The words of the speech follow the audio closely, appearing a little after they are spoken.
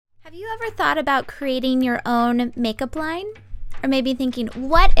Have you ever thought about creating your own makeup line? Or maybe thinking,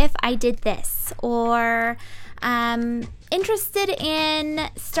 what if I did this? Or interested in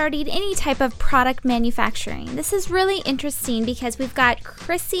starting any type of product manufacturing? This is really interesting because we've got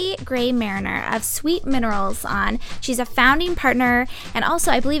Chrissy Marriner of Sweet Minerals on. She's a founding partner and also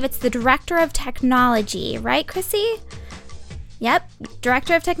I believe it's the director of technology, right, Chrissy? Yep,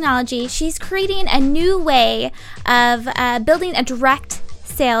 director of technology. She's creating a new way of building a direct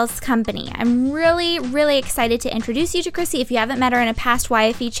sales company. I'm really excited to introduce you to Chrissy. If you haven't met her in a past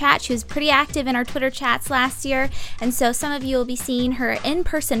YFE chat, she was pretty active in our Twitter chats last year, and so some of you will be seeing her in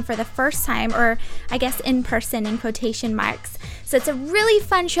person for the first time, or I guess in person in quotation marks. So it's a really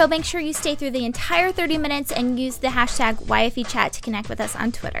fun show. Make sure you stay through the entire 30 minutes and use the hashtag YFE chat to connect with us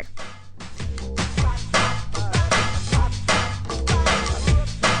on Twitter.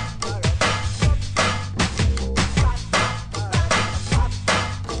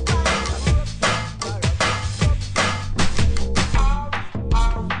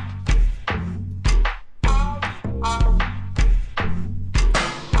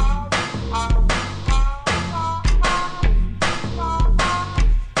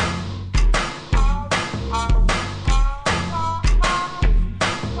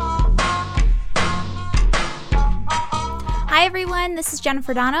 Hi everyone, this is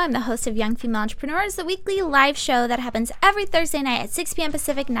Jennifer Dono. I'm the host of Young Female Entrepreneurs, the weekly live show that happens every Thursday night at 6 p.m.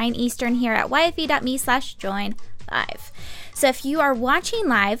 Pacific, 9 Eastern here at yfe.me/join live. So if you are watching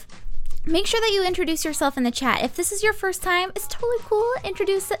live, make sure that you introduce yourself in the chat. If this is your first time, it's totally cool.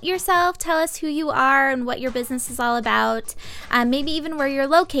 Introduce yourself, tell us who you are and what your business is all about, maybe even where you're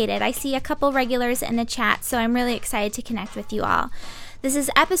located. I see a couple regulars in the chat, so I'm really excited to connect with you all. This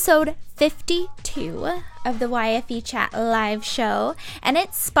is episode 52 of the YFE Chat live show, and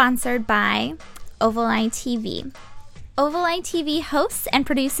it's sponsored by Ovaline TV. Ovaline TV hosts and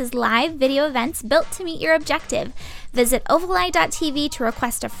produces live video events built to meet your objective. Visit ovaline.tv to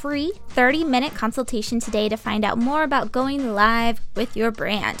request a free 30-minute consultation today to find out more about going live with your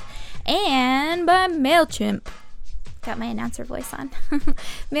brand. And by MailChimp. Got my announcer voice on.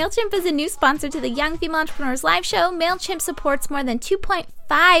 MailChimp is a new sponsor to the Young Female Entrepreneurs live show. MailChimp supports more than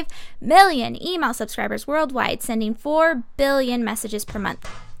 2.5 million email subscribers worldwide, sending 4 billion messages per month.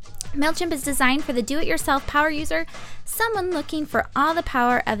 MailChimp is designed for the do-it-yourself power user, someone looking for all the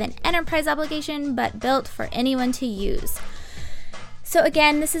power of an enterprise application, but built for anyone to use. So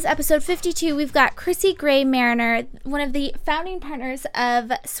again, this is episode 52. We've got Chrissy Marriner, one of the founding partners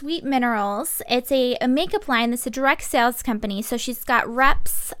of Sweet Minerals. It's a makeup line that's a direct sales company. So she's got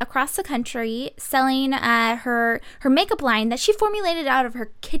reps across the country selling her makeup line that she formulated out of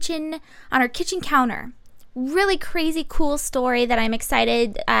her kitchen, on her kitchen counter. Really crazy, cool story that I'm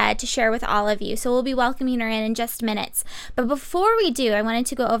excited to share with all of you. So we'll be welcoming her in just minutes. But before we do, I wanted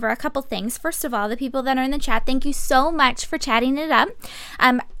to go over a couple things. First of all, the people that are in the chat, thank you so much for chatting it up.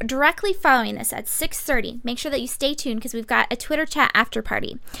 Directly following this at 6:30, make sure that you stay tuned because we've got a Twitter chat after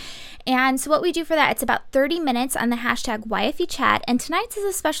party. And so what we do for that, it's about 30 minutes on the hashtag YFE chat. And tonight's is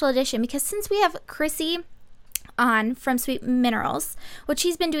a special edition because since we have Chrissy on from Sweet Minerals, what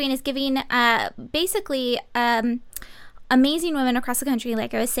she's been doing is giving basically amazing women across the country,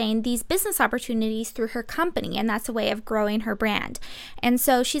 like I was saying, these business opportunities through her company, and that's a way of growing her brand. And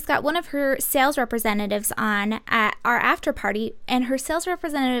so she's got one of her sales representatives on at our after party, and her sales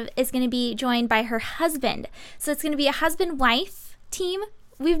representative is going to be joined by her husband. So it's going to be a husband-wife team.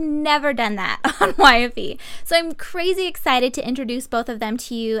 We've never done that on YFE. So I'm crazy excited to introduce both of them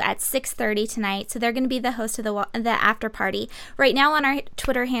to you at 6:30 tonight. So they're going to be the host of the after party. Right now on our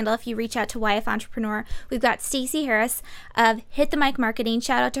Twitter handle, if you reach out to YF Entrepreneur, we've got Stacey Harris of Hit the Mic Marketing.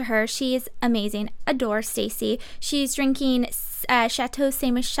 Shout out to her. She is amazing. Adore Stacey. She's drinking Chateau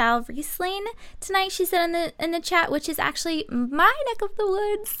Saint Michel Riesling tonight. She said in the chat, which is actually my neck of the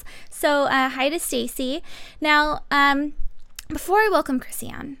woods. So hi to Stacey. Now, before I welcome Chrissy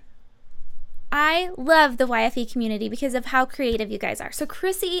on, I love the YFE community because of how creative you guys are. So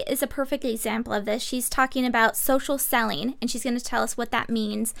Chrissy is a perfect example of this. She's talking about social selling, and she's going to tell us what that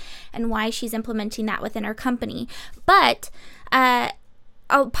means and why she's implementing that within her company. But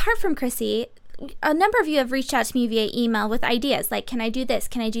apart from Chrissy, a number of you have reached out to me via email with ideas like, can I do this?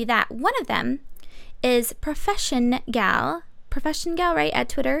 Can I do that? One of them is Profession Gal, right, at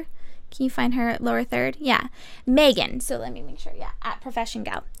Twitter. Can you find her lower third? Yeah. Megan. So let me make sure. Yeah. At Profession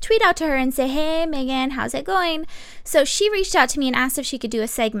Gal. Tweet out to her and say, hey, Megan, how's it going? So she reached out to me and asked if she could do a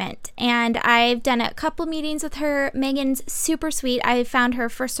segment. And I've done a couple meetings with her. Megan's super sweet. I found her,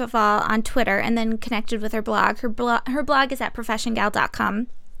 first of all, on Twitter and then connected with her blog. Her blog is at professiongal.com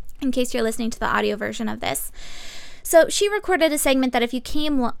in case you're listening to the audio version of this. So she recorded a segment that if you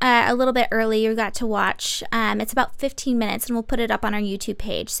came a little bit early, you got to watch. It's about 15 minutes, and we'll put it up on our YouTube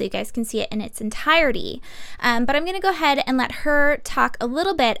page so you guys can see it in its entirety. But I'm going to go ahead and let her talk a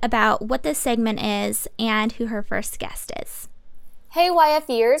little bit about what this segment is and who her first guest is. Hey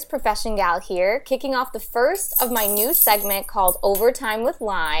YFers, Profession Gal here, kicking off the first of my new segment called Overtime with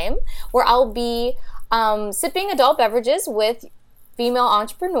Lime, where I'll be sipping adult beverages with female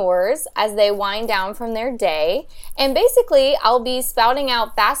entrepreneurs as they wind down from their day. And basically, I'll be spouting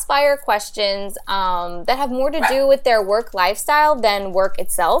out fast fire questions that have more to do with their work lifestyle than work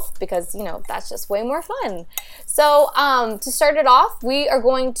itself, because, you know, that's just way more fun. So to start it off, we are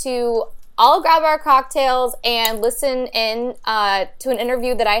going to all grab our cocktails and listen in to an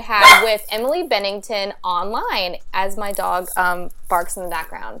interview that I had with Emily Bennington online as my dog barks in the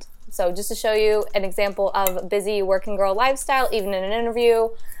background. So just to show you an example of busy working girl lifestyle, even in an interview,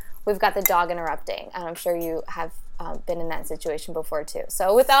 we've got the dog interrupting. And I'm sure you have been in that situation before too.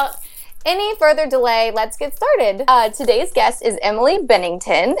 So without any further delay, let's get started. Today's guest is Emily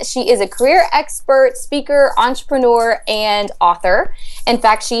Bennington. She is a career expert, speaker, entrepreneur, and author. In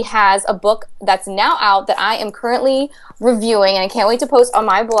fact, she has a book that's now out that I am currently reviewing, and I can't wait to post on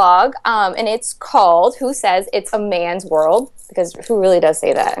my blog. And it's called Who Says It's a Man's World? Because who really does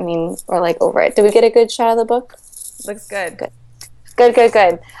say that? I mean, we're like over it. Did we get a good shot of the book? Looks good. Good.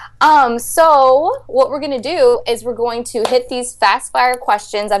 So what we're going to do is we're going to hit these fast fire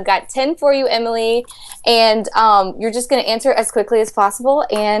questions. I've got 10 for you, Emily, and you're just going to answer as quickly as possible,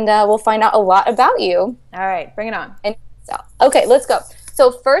 and we'll find out a lot about you. All right, bring it on. Okay, let's go.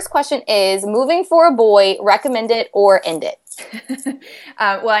 So first question is, moving for a boy, recommend it or end it?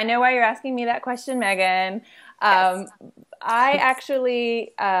 Well, I know why you're asking me that question, Megan. Yes. I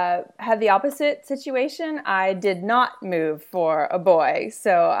actually had the opposite situation. I did not move for a boy.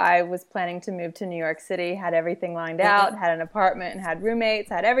 So I was planning to move to New York City, had everything lined out, had an apartment, and had roommates,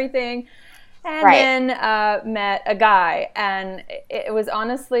 had everything. And then met a guy. And it was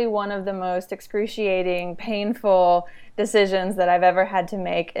honestly one of the most excruciating, painful decisions that I've ever had to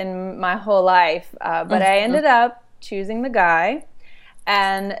make in my whole life. But I ended up choosing the guy.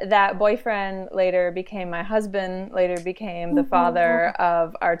 And that boyfriend later became my husband, later became the father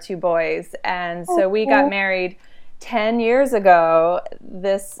of our two boys. And so we got married 10 years ago,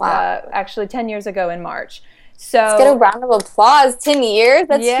 actually 10 years ago in March. So let's get a round of applause. 10 years?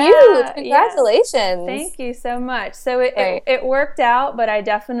 That's huge. Congratulations. Yeah. Thank you so much. So it worked out, but I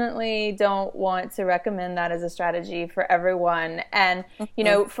definitely don't want to recommend that as a strategy for everyone. And, you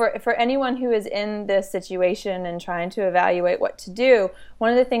know, for anyone who is in this situation and trying to evaluate what to do, one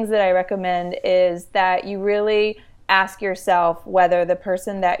of the things that I recommend is that you really ask yourself whether the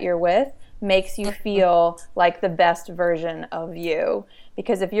person that you're with makes you feel like the best version of you.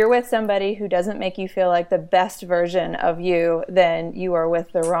 Because if you're with somebody who doesn't make you feel like the best version of you, then you are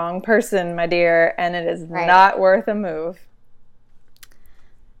with the wrong person, my dear, and it is not worth a move.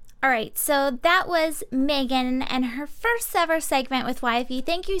 All right, so that was Megan and her first ever segment with YFE.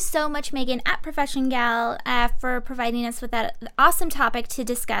 Thank you so much, Megan, at Profession Gal, for providing us with that awesome topic to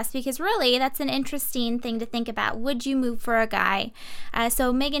discuss, because really that's an interesting thing to think about. Would you move for a guy?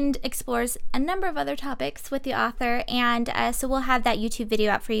 So Megan explores a number of other topics with the author, and so we'll have that YouTube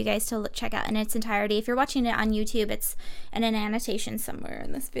video out for you guys to check out in its entirety. If you're watching it on YouTube, it's in an annotation somewhere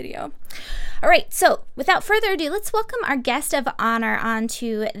in this video. All right, so without further ado, let's welcome our guest of honor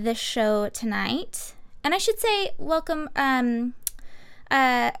onto the show tonight. And I should say welcome hold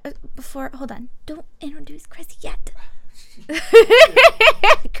on, don't introduce Chrissy yet.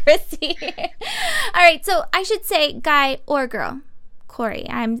 Chrissy. All right, so I should say guy or girl. Corey,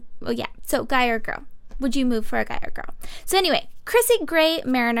 so guy or girl. Would you move for a guy or girl? So anyway, Chrissy Gray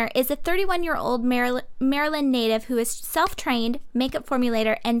Marriner is a 31-year-old Maryland native who is self-trained, makeup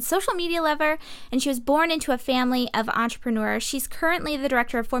formulator, and social media lover, and she was born into a family of entrepreneurs. She's currently the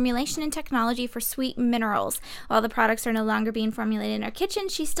director of formulation and technology for Sweet Minerals. While the products are no longer being formulated in her kitchen,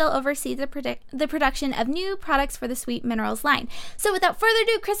 she still oversees the production of new products for the Sweet Minerals line. So without further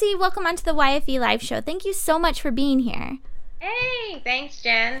ado, Chrissy, welcome onto the YFE Live Show. Thank you so much for being here. Hey, thanks,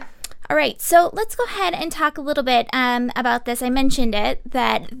 Jen. All right, so let's go ahead and talk a little bit about this. I mentioned it,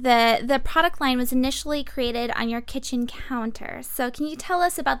 that the product line was initially created on your kitchen counter. So can you tell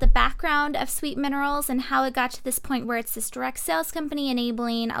us about the background of Sweet Minerals and how it got to this point where it's this direct sales company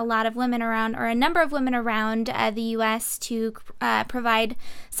enabling a lot of women around, or a number of women around the U.S. to provide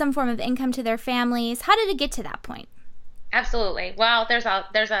some form of income to their families? How did it get to that point? Absolutely. Well,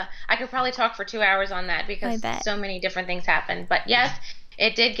 I could probably talk for 2 hours on that because so many different things happened. But yes,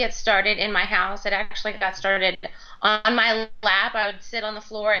 it did get started in my house. It actually got started on my lap. I would sit on the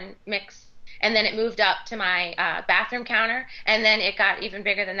floor and mix and then it moved up to my bathroom counter, and then it got even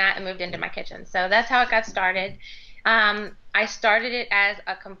bigger than that and moved into my kitchen. So that's how it got started. I started it as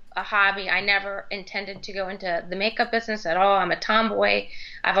a hobby. I never intended to go into the makeup business at all. I'm a tomboy.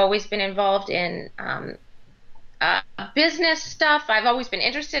 I've always been involved in business stuff. I've always been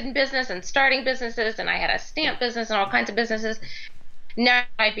interested in business and starting businesses, and I had a stamp business and all kinds of businesses. Now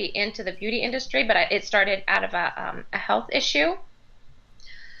I'd be into the beauty industry, but it started out of a health issue.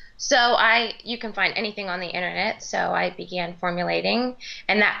 So you can find anything on the internet. So I began formulating,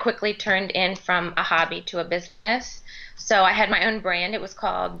 and that quickly turned in from a hobby to a business. So I had my own brand. It was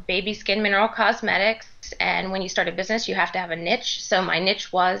called Baby Skin Mineral Cosmetics. And when you start a business, you have to have a niche. So my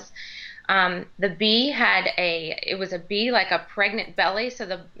niche was the bee it was a bee like a pregnant belly.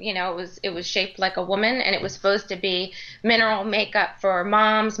 So it was shaped like a woman, and it was supposed to be mineral makeup for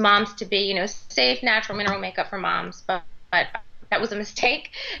moms to be, safe, natural mineral makeup for moms. But that was a mistake,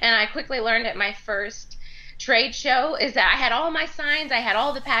 and I quickly learned at my first trade show is that I had all my signs, I had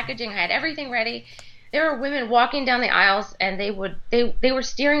all the packaging, I had everything ready. There were women walking down the aisles, and they were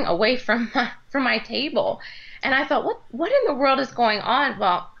steering away from my table, and I thought, what in the world is going on?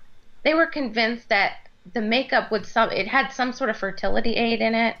 Well, they were convinced that the makeup it had some sort of fertility aid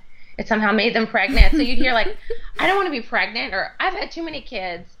in it. It somehow made them pregnant. So you'd hear like, I don't want to be pregnant, or I've had too many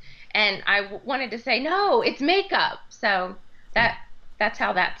kids, and I wanted to say, no, it's makeup. So that's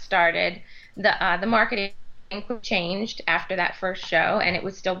how that started. The marketing changed after that first show, and it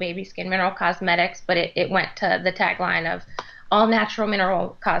was still Baby Skin Mineral Cosmetics, but it went to the tagline of all natural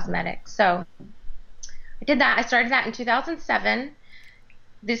mineral cosmetics. So I did that. I started that in 2007.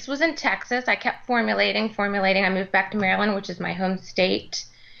 This was in Texas. I kept formulating. I moved back to Maryland, which is my home state.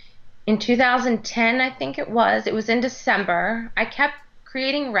 In 2010, I think it was in December, I kept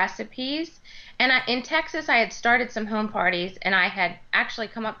creating recipes. And in Texas, I had started some home parties, and I had actually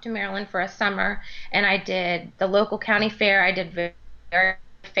come up to Maryland for a summer, and I did the local county fair. I did very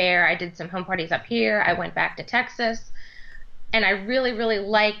fair. I did some home parties up here. I went back to Texas, and I really, really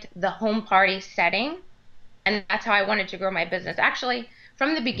liked the home party setting, and that's how I wanted to grow my business. Actually,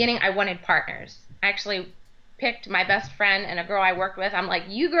 from the beginning, I wanted partners. I actually picked my best friend and a girl I worked with. I'm like,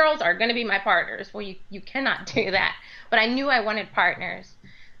 you girls are going to be my partners. Well, you cannot do that. But I knew I wanted partners.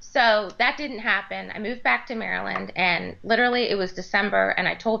 So that didn't happen. I moved back to Maryland, and literally it was December, and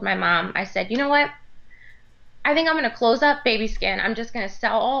I told my mom, I said, you know what? I think I'm going to close up Baby Skin. I'm just going to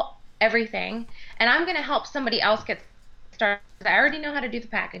sell everything, and I'm going to help somebody else get started. I already know how to do the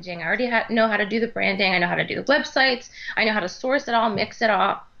packaging. I already know how to do the branding. I know how to do the websites. I know how to source it all, mix it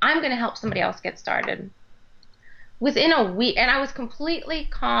all. I'm going to help somebody else get started. Within a week, and I was completely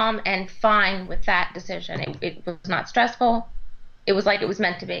calm and fine with that decision. It was not stressful. It was like it was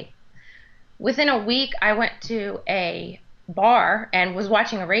meant to be. Within a week, I went to a bar and was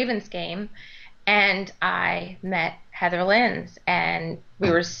watching a Ravens game, and I met Heather Linz, and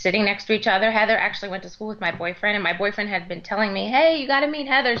we were sitting next to each other. Heather actually went to school with my boyfriend, and my boyfriend had been telling me, hey, you got to meet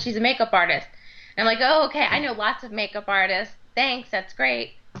Heather. She's a makeup artist. And I'm like, oh, okay, I know lots of makeup artists. Thanks, that's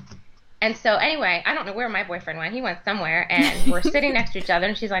great. And so anyway, I don't know where my boyfriend went. He went somewhere, and we're sitting next to each other,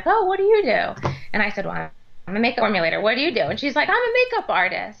 and she's like, oh, what do you do? And I said, well, I'm a makeup formulator. What do you do? And she's like, I'm a makeup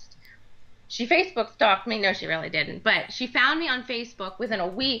artist. She Facebook stalked me. No, she really didn't. But she found me on Facebook. Within a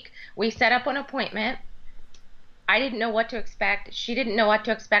week, we set up an appointment. I didn't know what to expect. She didn't know what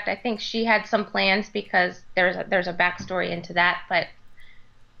to expect. I think she had some plans because there's a backstory into that. But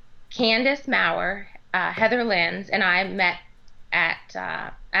Candace Maurer, Heather Linz, and I met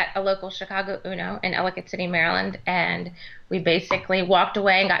at a local Chicago Uno in Ellicott City, Maryland, and we basically walked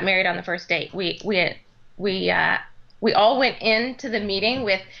away and got married on the first date. We all went into the meeting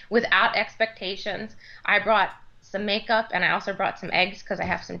without expectations. I brought some makeup, and I also brought some eggs because I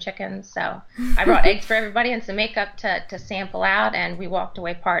have some chickens. So I brought eggs for everybody and some makeup to sample out, and we walked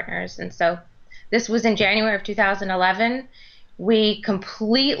away partners. And so this was in January of 2011. We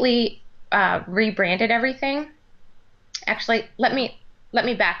completely rebranded everything. Actually, let me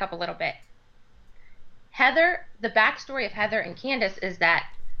back up a little bit. Heather, the backstory of Heather and Candace is that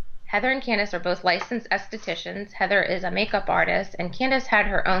Heather and Candace are both licensed estheticians. Heather is a makeup artist, and Candace had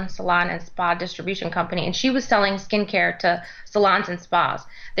her own salon and spa distribution company, and she was selling skincare to salons and spas.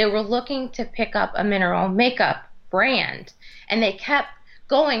 They were looking to pick up a mineral makeup brand, and they kept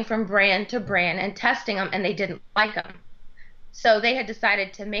going from brand to brand and testing them, and they didn't like them. So they had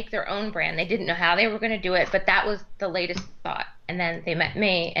decided to make their own brand. They didn't know how they were going to do it, but that was the latest thought. And then they met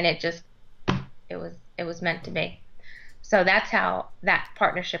me, and it was meant to be. So that's how that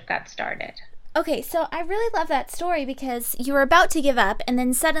partnership got started. Okay, so I really love that story because you were about to give up and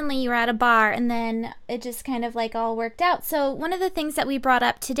then suddenly you were at a bar and then it just kind of like all worked out. So one of the things that we brought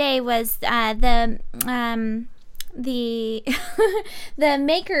up today was the the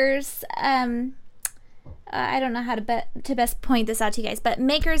makers I don't know how to best point this out to you guys, but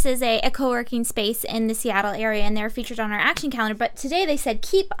Makers is a co-working space in the Seattle area, and they're featured on our action calendar. But today they said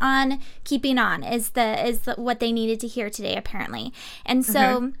 "keep on keeping on" is what they needed to hear today, apparently. And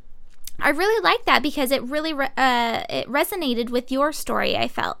so I really like that because it really it resonated with your story, I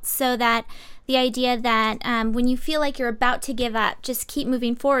felt. So that the idea that when you feel like you're about to give up, just keep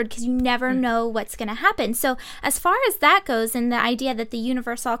moving forward because you never know what's going to happen. So as far as that goes, and the idea that the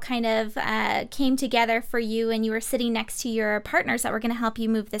universe all kind of came together for you and you were sitting next to your partners that were going to help you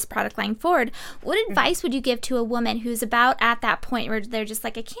move this product line forward, what advice would you give to a woman who's about at that point where they're just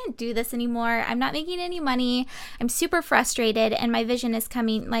like, I can't do this anymore. I'm not making any money. I'm super frustrated and my vision is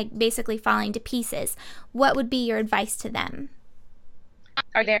coming, like basically falling to pieces. What would be your advice to them?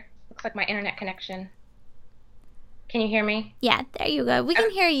 Are there? Looks like my internet connection. Can you hear me? Yeah, there you go. We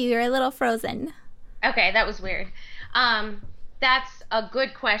can hear you. You're a little frozen. Okay, that was weird. That's a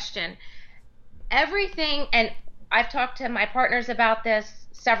good question. Everything, and I've talked to my partners about this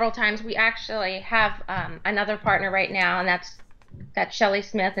several times. We actually have another partner right now, and that's Shelly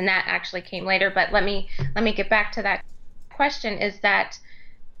Smith, and that actually came later. But let me get back to that question. Is that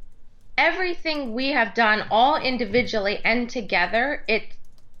everything we have done, all individually and together,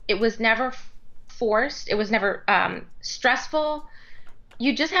 it was never forced. It was never stressful.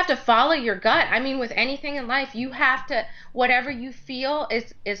 You just have to follow your gut. I mean, with anything in life, you have to, whatever you feel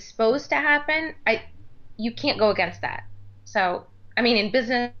is supposed to happen, you can't go against that. So, I mean, in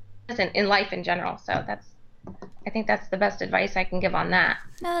business and in life in general. So I think that's the best advice I can give on that.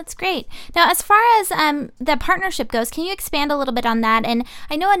 No, that's great. Now, as far as the partnership goes, can you expand a little bit on that? And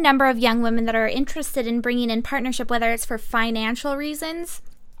I know a number of young women that are interested in bringing in partnership, whether it's for financial reasons,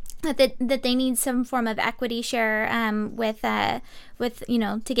 that they need some form of equity share with to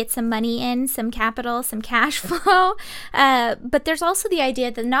get some money in, some capital, some cash flow. But there's also the idea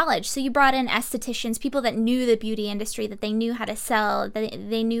of the knowledge. So you brought in estheticians, people that knew the beauty industry, that they knew how to sell, that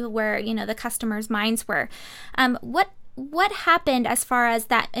they knew where the customers' minds were. What happened as far as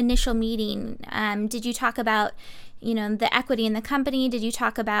that initial meeting? Did you talk about the equity in the company? Did you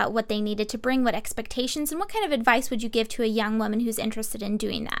talk about what they needed to bring, what expectations, and what kind of advice would you give to a young woman who's interested in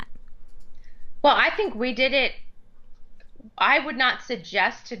doing that? Well, I think we did it. I would not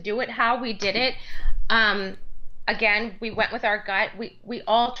suggest to do it how we did it. Again, we went with our gut. We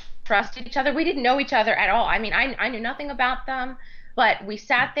all trusted each other. We didn't know each other at all. I mean, I knew nothing about them, but we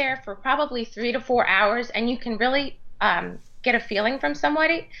sat there for probably 3 to 4 hours, and you can really get a feeling from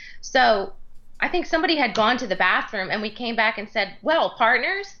somebody. So I think somebody had gone to the bathroom and we came back and said, well,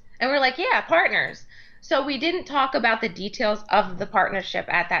 partners? And we're like, yeah, partners. So we didn't talk about the details of the partnership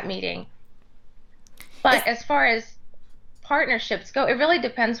at that meeting. But as far as partnerships go, it really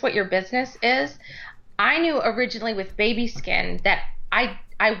depends what your business is. I knew originally with Baby Skin that I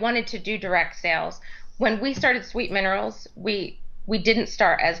wanted to do direct sales. When we started Sweet Minerals, we didn't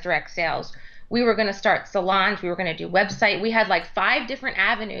start as direct sales. We were going to start salons. We were going to do website. We had like 5 different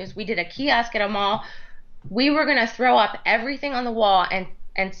avenues. We did a kiosk at a mall. We were going to throw up everything on the wall and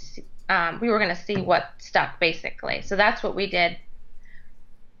we were going to see what stuck, basically. So that's what we did.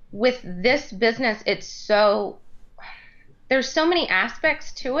 With this business, there's so many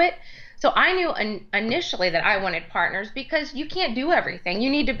aspects to it. So I knew initially that I wanted partners because you can't do everything. You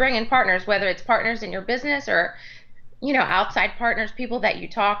need to bring in partners, whether it's partners in your business or outside partners, people that you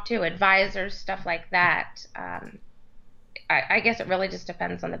talk to, advisors, stuff like that. I guess it really just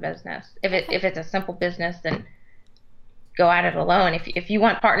depends on the business. If it's a simple business, then go at it alone. If you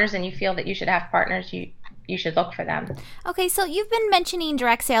want partners and you feel that you should have partners, you should look for them. Okay, so you've been mentioning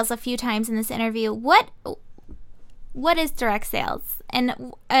direct sales a few times in this interview. What is direct sales,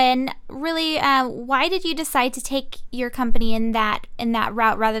 and really, why did you decide to take your company in that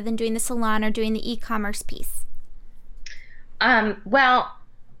route rather than doing the salon or doing the e-commerce piece? Well,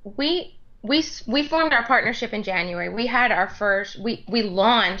 we formed our partnership in January. We had our first, we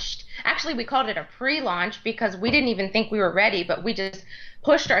launched, actually we called it a pre-launch because we didn't even think we were ready, but we just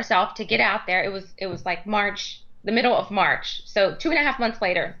pushed ourselves to get out there. It was like March, the middle of March. So 2.5 months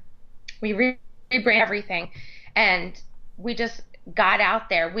later, we rebranded everything and we just got out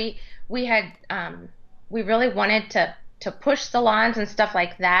there. We really wanted to push salons and stuff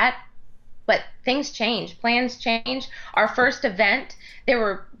like that. But things change, plans change. Our first event, there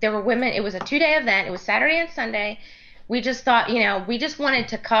were women. It was a 2-day event. It was Saturday and Sunday. we just thought, we just wanted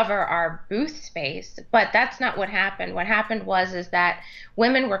to cover our booth space, but that's not what happened. What happened is that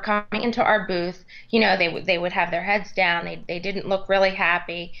women were coming into our booth, they would have their heads down. They didn't look really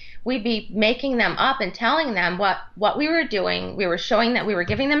happy. We'd be making them up and telling them what we were doing. We were showing that we were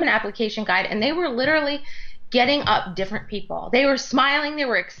giving them an application guide, and they were literally getting up different people. They were smiling, they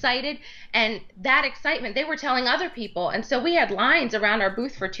were excited, and that excitement they were telling other people. And so we had lines around our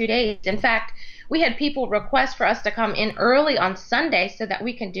booth for 2 days. In fact, we had people request for us to come in early on Sunday so that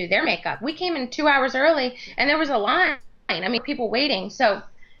we can do their makeup. We came in 2 hours early, and there was a line. I mean, people waiting. So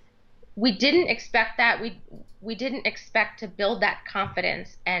we didn't expect that. We didn't expect to build that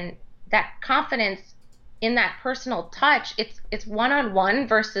confidence, and that confidence in that personal touch. It's one-on-one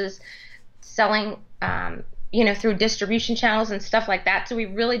versus selling through distribution channels and stuff like that. So we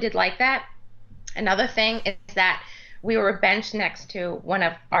really did like that. Another thing is that we were benched next to one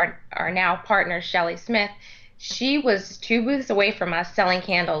of our now partners, Shelly Smith. She was 2 booths away from us selling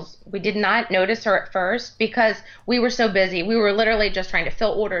candles. We did not notice her at first because we were so busy. We were literally just trying to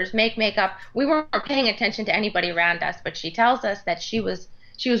fill orders, make makeup. We weren't paying attention to anybody around us, but she tells us that she was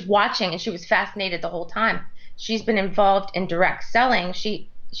watching and she was fascinated the whole time. She's been involved in direct selling.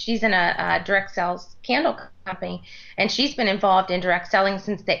 She's in a direct sales candle company, and she's been involved in direct selling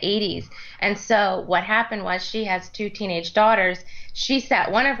since the 80s. And so what happened was she has 2 teenage daughters. She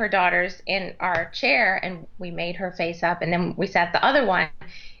sat one of her daughters in our chair, and we made her face up, and then we sat the other one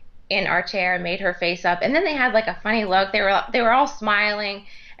in our chair and made her face up. And then they had like a funny look. They were all smiling,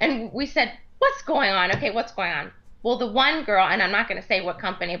 and we said, "What's going on? Okay, what's going on?" Well, the one girl, and I'm not going to say what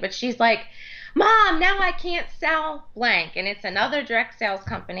company, but she's like, "Mom, now I can't sell blank." And it's another direct sales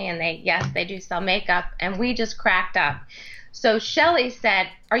company, and they do sell makeup. And we just cracked up. So Shelly said,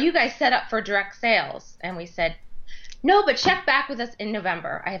 "Are you guys set up for direct sales?" And we said, "No, but check back with us in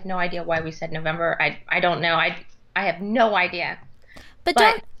November." I have no idea why we said November. I don't know. I have no idea. But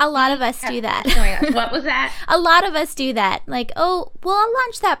don't a lot of us do that? What was that? A lot of us do that. Like, oh, well, I'll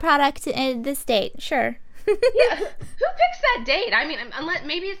launch that product in this date. Sure. Yeah, who picks that date? I mean, unless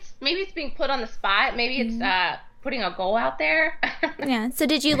maybe it's being put on the spot. Maybe it's putting a goal out there. Yeah. So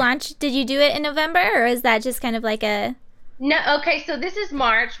did you do it in November, or is that just kind of like a? No. Okay. So this is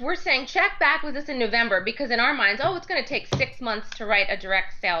March. We're saying check back with us in November because in our minds, it's going to take 6 months to write a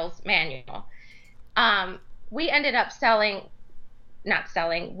direct sales manual. We ended up not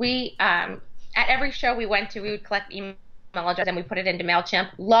selling. We at every show we went to, we would collect email addresses and we put it into MailChimp.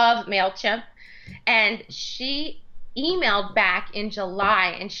 Love MailChimp. And she emailed back in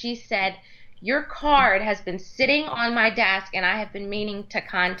July and she said, "Your card has been sitting on my desk and I have been meaning to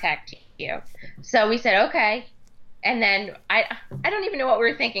contact you." So we said, okay. And then I don't even know what we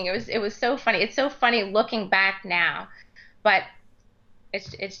were thinking. It was so funny. It's so funny looking back now, but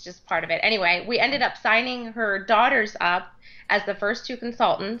it's just part of it. Anyway, we ended up signing her daughters up as the first 2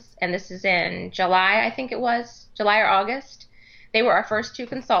 consultants. And this is in July, I think it was July or August. They were our first 2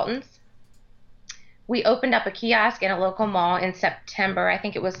 consultants. We opened up a kiosk in a local mall in September. I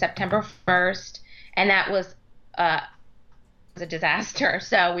think it was September 1st, and that was a disaster.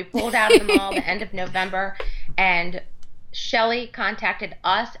 So we pulled out of the mall the end of November, and Shelly contacted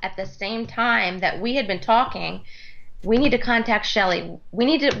us at the same time that we had been talking. We need to contact Shelly. We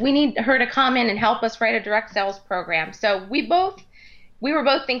need her to come in and help us write a direct sales program. So we were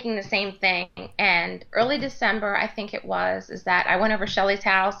both thinking the same thing. And early December, I think it was, is that I went over Shelly's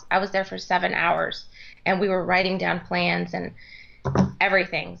house. I was there for 7 hours, and we were writing down plans and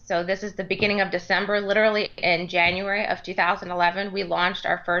everything. So this is the beginning of December. Literally in January of 2011, we launched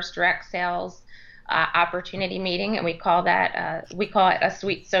our first direct sales opportunity meeting, and we call it a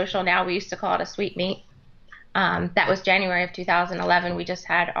sweet social now. We used to call it a sweet meet. That was January of 2011. We just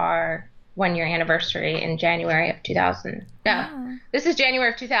had our 1-year anniversary in January of 2000. No, Wow. This is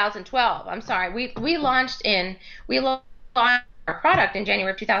January of 2012. I'm sorry. We launched our product in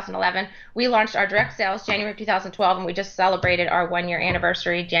January of 2011. We launched our direct sales January of 2012, and we just celebrated our 1-year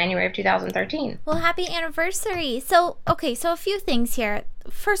anniversary January of 2013. Well, happy anniversary. So a few things here.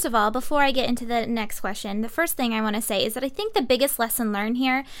 First of all, before I get into the next question, the first thing I want to say is that I think the biggest lesson learned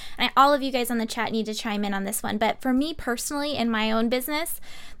here, and all of you guys on the chat need to chime in on this one, but for me personally in my own business,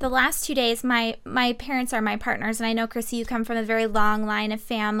 the last 2 days, my parents are my partners, and I know, Chrissy, you come from a very long line of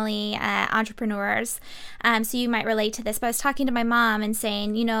family entrepreneurs, so you might relate to this, but I was talking to my mom and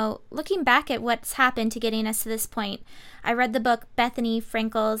saying, looking back at what's happened to getting us to this point, I read the book Bethany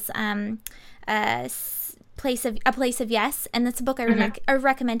Frankel's A Place of Yes, and that's a book I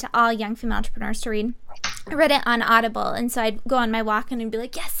recommend to all young female entrepreneurs to read. I read it on Audible, and so I'd go on my walk and I'd be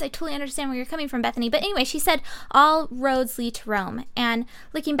like, yes, I totally understand where you're coming from, Bethany. But anyway, she said, all roads lead to Rome. And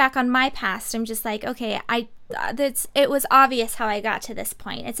looking back on my past, I'm just like, okay, I it was obvious how I got to this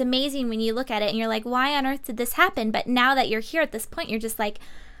point. It's amazing when you look at it and you're like, why on earth did this happen? But now that you're here at this point, you're just like,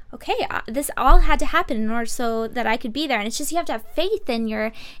 okay, this all had to happen in order so that I could be there. And it's just, you have to have faith in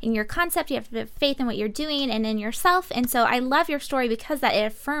your concept. You have to have faith in what you're doing and in yourself. And so I love your story because that it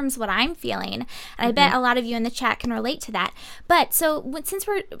affirms what I'm feeling. And I bet a lot of you in the chat can relate to that. But so since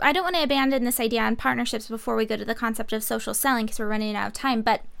I don't want to abandon this idea on partnerships before we go to the concept of social selling because we're running out of time.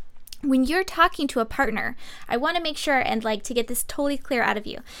 But when you're talking to a partner, I want to make sure and like to get this totally clear out of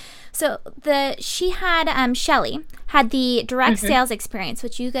you. So Shelly had the direct sales experience,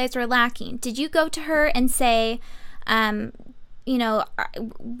 which you guys were lacking. Did you go to her and say,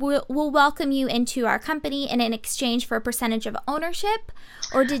 we'll welcome you into our company and in exchange for a percentage of ownership?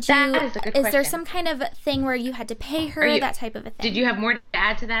 Or did you, that is a good question. There some kind of thing where you had to pay her, that type of a thing? Did you have more to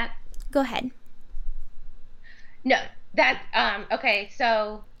add to that? Go ahead. No, okay,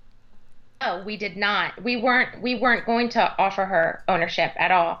 so no, we did not. We weren't going to offer her ownership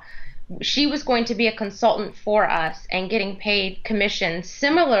at all. She was going to be a consultant for us and getting paid commissions.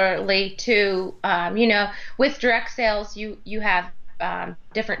 Similarly to, with direct sales, you have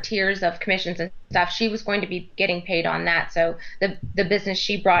different tiers of commissions and stuff. She was going to be getting paid on that. So the business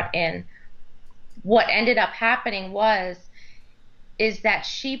she brought in. What ended up happening is that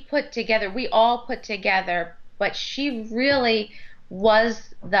we all put together, but she really was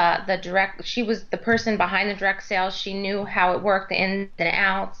she was the person behind the direct sales. She knew how it worked, the ins and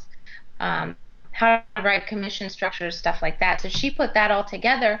outs, how to write commission structures, stuff like that. So she put that all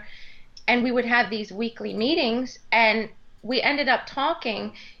together, and we would have these weekly meetings, and we ended up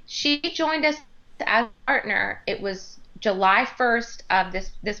talking. She joined us as a partner. It was July 1st of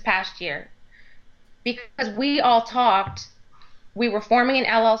this past year, because we all talked. We were forming an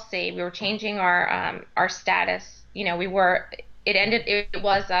LLC. We were changing our status. It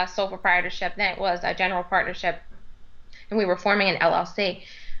was a sole proprietorship, then it was a general partnership, and we were forming an LLC.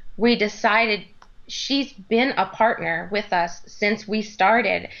 We decided she's been a partner with us since we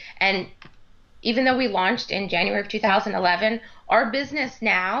started, and even though we launched in January of 2011, our business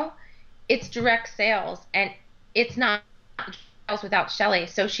now, it's direct sales, and it's not sales without Shelly.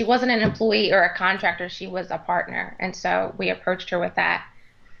 So she wasn't an employee or a contractor, she was a partner, and so we approached her with that.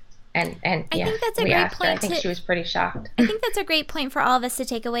 And I think that's a great point. I think she was pretty shocked. I think that's a great point for all of us to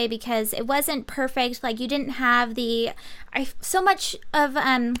take away, because it wasn't perfect. Like, you didn't have I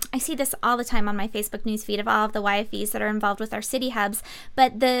see this all the time on my Facebook newsfeed of all of the YFEs that are involved with our city hubs.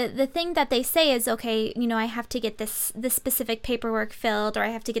 But the thing that they say is, okay, I have to get this specific paperwork filled, or I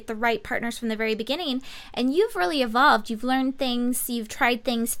have to get the right partners from the very beginning. And you've really evolved. You've learned things, you've tried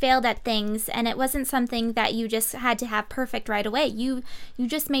things, failed at things, and it wasn't something that you just had to have perfect right away. You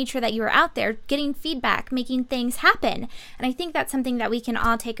just made sure that you were out there getting feedback, making things happen. And I think that's something that we can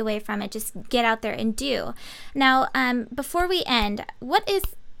all take away from it. Just get out there and do. Now, before we end,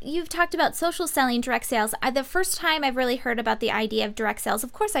 you've talked about social selling, direct sales. The first time I've really heard about the idea of direct sales,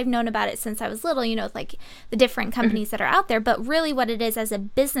 of course I've known about it since I was little, like the different companies that are out there, but really what it is as a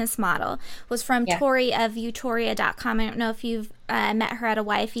business model was from Tori of Utoria.com. I don't know if you've met her at a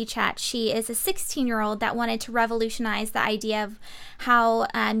YFE chat. She is a 16-year-old that wanted to revolutionize the idea of how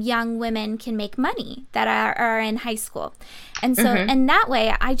young women can make money that are in high school. And so in that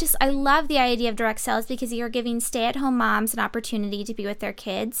way, I love the idea of direct sales, because you're giving stay-at-home moms an opportunity to be with their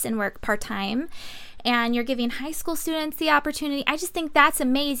kids and work part-time. And you're giving high school students the opportunity. I just think that's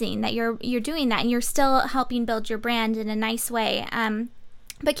amazing that you're doing that, and you're still helping build your brand in a nice way.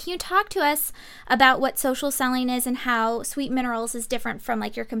 But can you talk to us about what social selling is and how Sweet Minerals is different from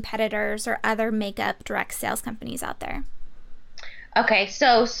like your competitors or other makeup direct sales companies out there? Okay,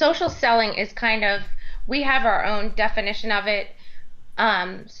 so social selling is we have our own definition of it.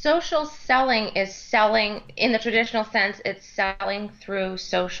 Social selling is selling, in the traditional sense, it's selling through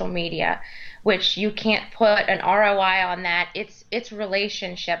social media, which you can't put an ROI on that. It's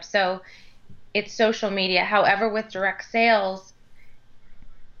relationship. So it's social media. However, with direct sales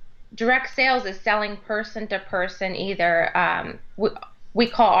is selling person to person. Either we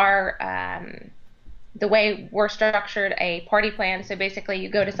call our the way we're structured a party plan. So basically you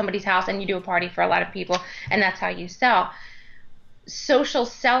go to somebody's house and you do a party for a lot of people, and that's how you sell. Social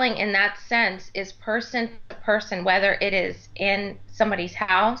selling in that sense is person to person, whether it is in somebody's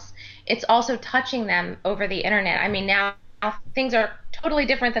house. It's also touching them over the internet. I mean, now things are totally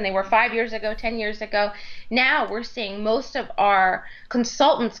different than they were 5 years ago, 10 years ago. Now we're seeing most of our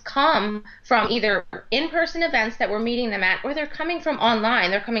consultants come from either in-person events that we're meeting them at, or they're coming from online.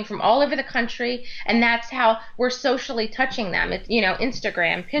 They're coming from all over the country, and that's how we're socially touching them. It's,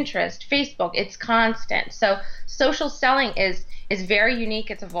 Instagram, Pinterest, Facebook, it's constant. So social selling is is very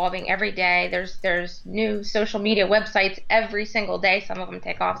unique. It's evolving every day. There's new social media websites every single day. Some of them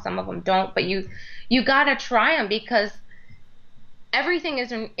take off, some of them don't. But you got to try them, because everything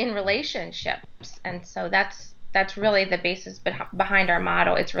is in relationships, and so that's really the basis behind our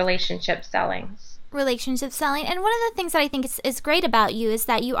motto. It's relationship selling. Relationship selling. And one of the things that I think is great about you is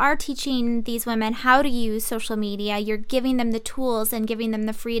that you are teaching these women how to use social media. You're giving them the tools and giving them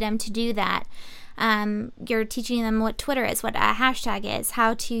the freedom to do that. You're teaching them what Twitter is, what a hashtag is,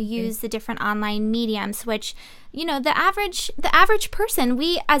 how to use the different online mediums, which, you know, the average person,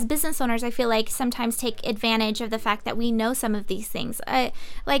 we as business owners, I feel like sometimes take advantage of the fact that we know some of these things.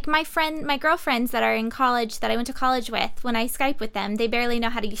 Like my girlfriends that are in college, that I went to college with, when I Skype with them, they barely know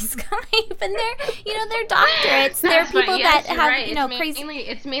how to use Skype, and they're doctorates. They're people that have, right. you know, crazy.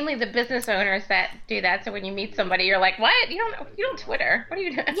 It's mainly the business owners that do that. So when you meet somebody, you're like, what? You don't Twitter. What are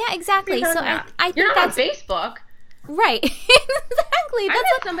you doing? Yeah, exactly. So I think you're not that's on Facebook. Right. Exactly. I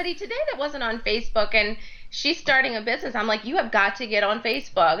met somebody today that wasn't on Facebook, and she's starting a business. I'm like, you have got to get on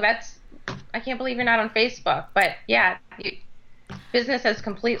Facebook. I can't believe you're not on Facebook. But yeah, business has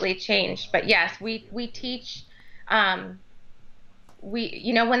completely changed. But yes, we teach. When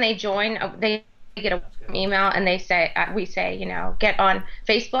they join, they get an email, and we say, get on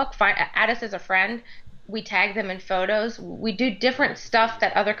Facebook, add us as a friend. We tag them in photos. We do different stuff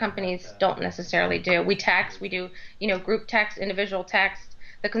that other companies don't necessarily do. We text. We do, group text, individual text.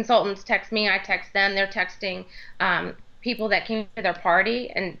 The consultants text me. I text them. They're texting people that came to their party,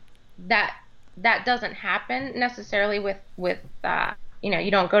 and that doesn't happen necessarily with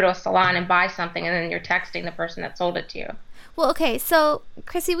you don't go to a salon and buy something and then you're texting the person that sold it to you. Well, okay, so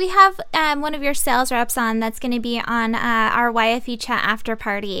Chrissy, we have one of your sales reps on that's going to be on our YFE chat after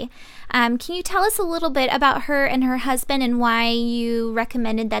party. Can you tell us a little bit about her and her husband and why you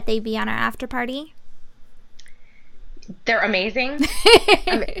recommended that they be on our after party? They're amazing.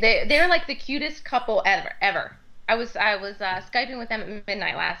 They're like the cutest couple ever. I was Skyping with them at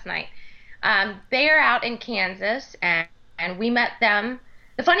midnight last night. They are out in Kansas, and we met them.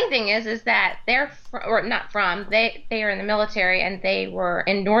 The funny thing is that they are in the military, and they were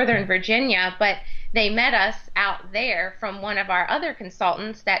in Northern Virginia, but they met us out there from one of our other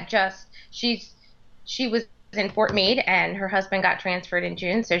consultants that she was in Fort Meade, and her husband got transferred in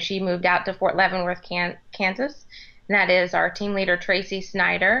June, so she moved out to Fort Leavenworth, Kansas. And that is our team leader, Tracy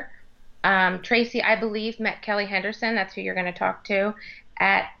Snyder. Tracy, I believe, met Kelly Henderson. That's who you're going to talk to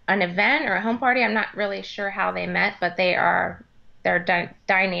at an event or a home party. I'm not really sure how they met, but they're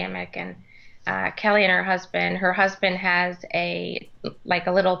dynamic. And Kelly and her husband has a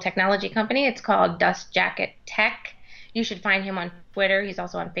little technology company. It's called Dust Jacket Tech. You should find him on Twitter. He's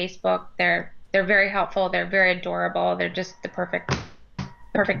also on Facebook. They're very helpful. They're very adorable. They're just the perfect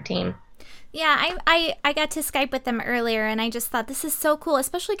team. Yeah, I got to Skype with them earlier, and I just thought this is so cool,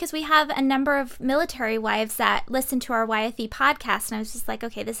 especially because we have a number of military wives that listen to our YFE podcast, and I was just like,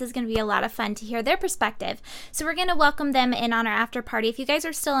 okay, this is going to be a lot of fun to hear their perspective. So we're going to welcome them in on our after party. If you guys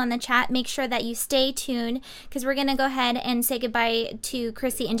are still on the chat, make sure that you stay tuned, because we're going to go ahead and say goodbye to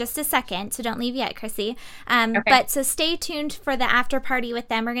Chrissy in just a second, so don't leave yet, Chrissy. Okay. But so stay tuned for the after party with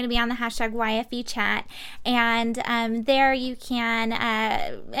them. We're going to be on the hashtag YFE chat, and there you can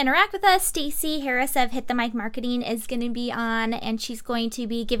interact with us. Stacey Harris of Hit the Mic Marketing is going to be on, and she's going to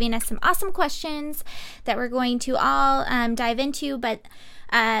be giving us some awesome questions that we're going to all dive into. But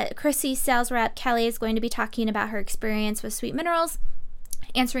Chrissy's sales rep, Kelly, is going to be talking about her experience with Sweet Minerals,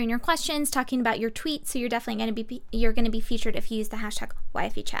 answering your questions, talking about your tweets. So you're definitely going to be featured if you use the hashtag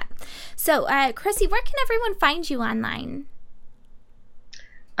YFE chat. So Chrissy, where can everyone find you online?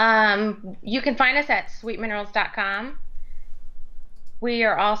 You can find us at sweetminerals.com. We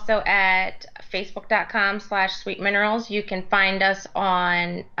are also at facebook.com/sweetminerals. You can find us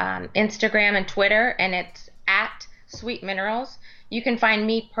on Instagram and Twitter, and it's at Sweet Minerals. You can find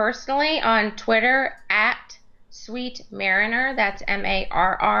me personally on Twitter at Sweet Marriner. That's MARRINER.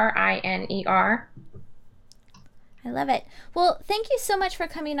 I love it. Well, thank you so much for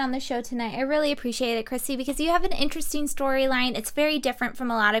coming on the show tonight. I really appreciate it, Chrissy, because you have an interesting storyline. It's very different from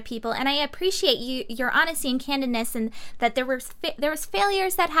a lot of people, and I appreciate your honesty and candidness, and that there was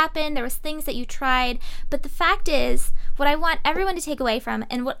failures that happened, there was things that you tried, but the fact is, what I want everyone to take away from,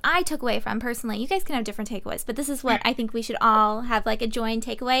 and what I took away from personally, you guys can have different takeaways, but this is what I think we should all have like a joint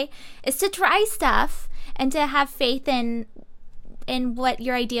takeaway, is to try stuff and to have faith in what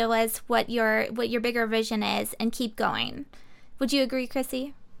your idea was, what your bigger vision is, and keep going. Would you agree,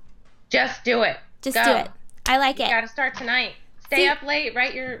 Chrissy? Just do it. Just do it. I like it. You got to start tonight. Stay up late,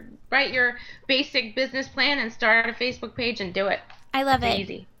 write your basic business plan, and start a Facebook page and do it. I love it.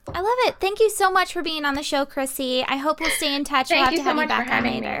 Easy. I love it. Thank you so much for being on the show, Chrissy. I hope we'll stay in touch. We'll have to have you back on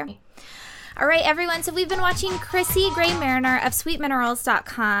later. All right, everyone. So we've been watching Chrissy Gray Marriner of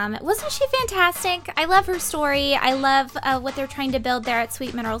sweetminerals.com. Wasn't she fantastic? I love her story. I love what they're trying to build there at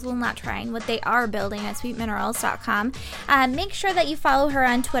Sweet Minerals. Well, not trying, what they are building at sweetminerals.com. Make sure that you follow her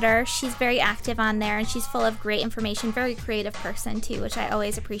on Twitter. She's very active on there, and she's full of great information. Very creative person, too, which I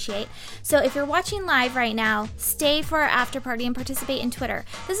always appreciate. So if you're watching live right now, stay for our after party and participate in Twitter.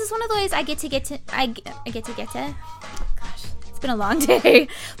 This is one of the ways I get to. Gosh. Been a long day.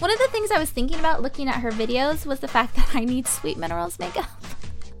 One of the things I was thinking about looking at her videos was the fact that I need Sweet Minerals makeup.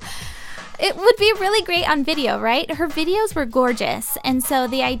 It would be really great on video, right? Her videos were gorgeous, and so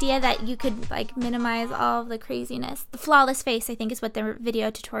the idea that you could like minimize all of the craziness, the flawless face, I think is what the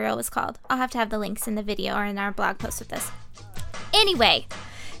video tutorial was called. I'll have to have the links in the video or in our blog post with this. Anyway,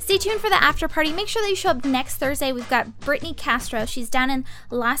 stay tuned for the after party. Make sure that you show up next Thursday. We've got Brittany Castro. She's down in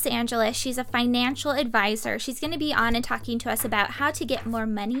Los Angeles. She's a financial advisor. She's going to be on and talking to us about how to get more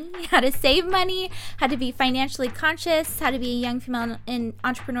money, how to save money, how to be financially conscious, how to be a young female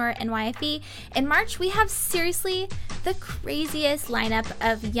entrepreneur in YFE. In March, we have seriously the craziest lineup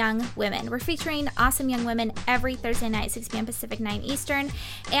of young women. We're featuring awesome young women every Thursday night, 6 p.m. Pacific, 9 Eastern.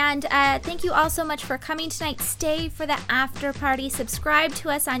 And thank you all so much for coming tonight. Stay for the after party. Subscribe to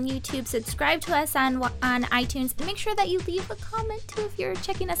us on YouTube, subscribe to us on iTunes, and make sure that you leave a comment too if you're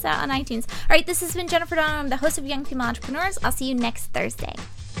checking us out on iTunes. All right, this has been Jennifer Dono. I'm the host of Young Female Entrepreneurs. I'll see you next Thursday.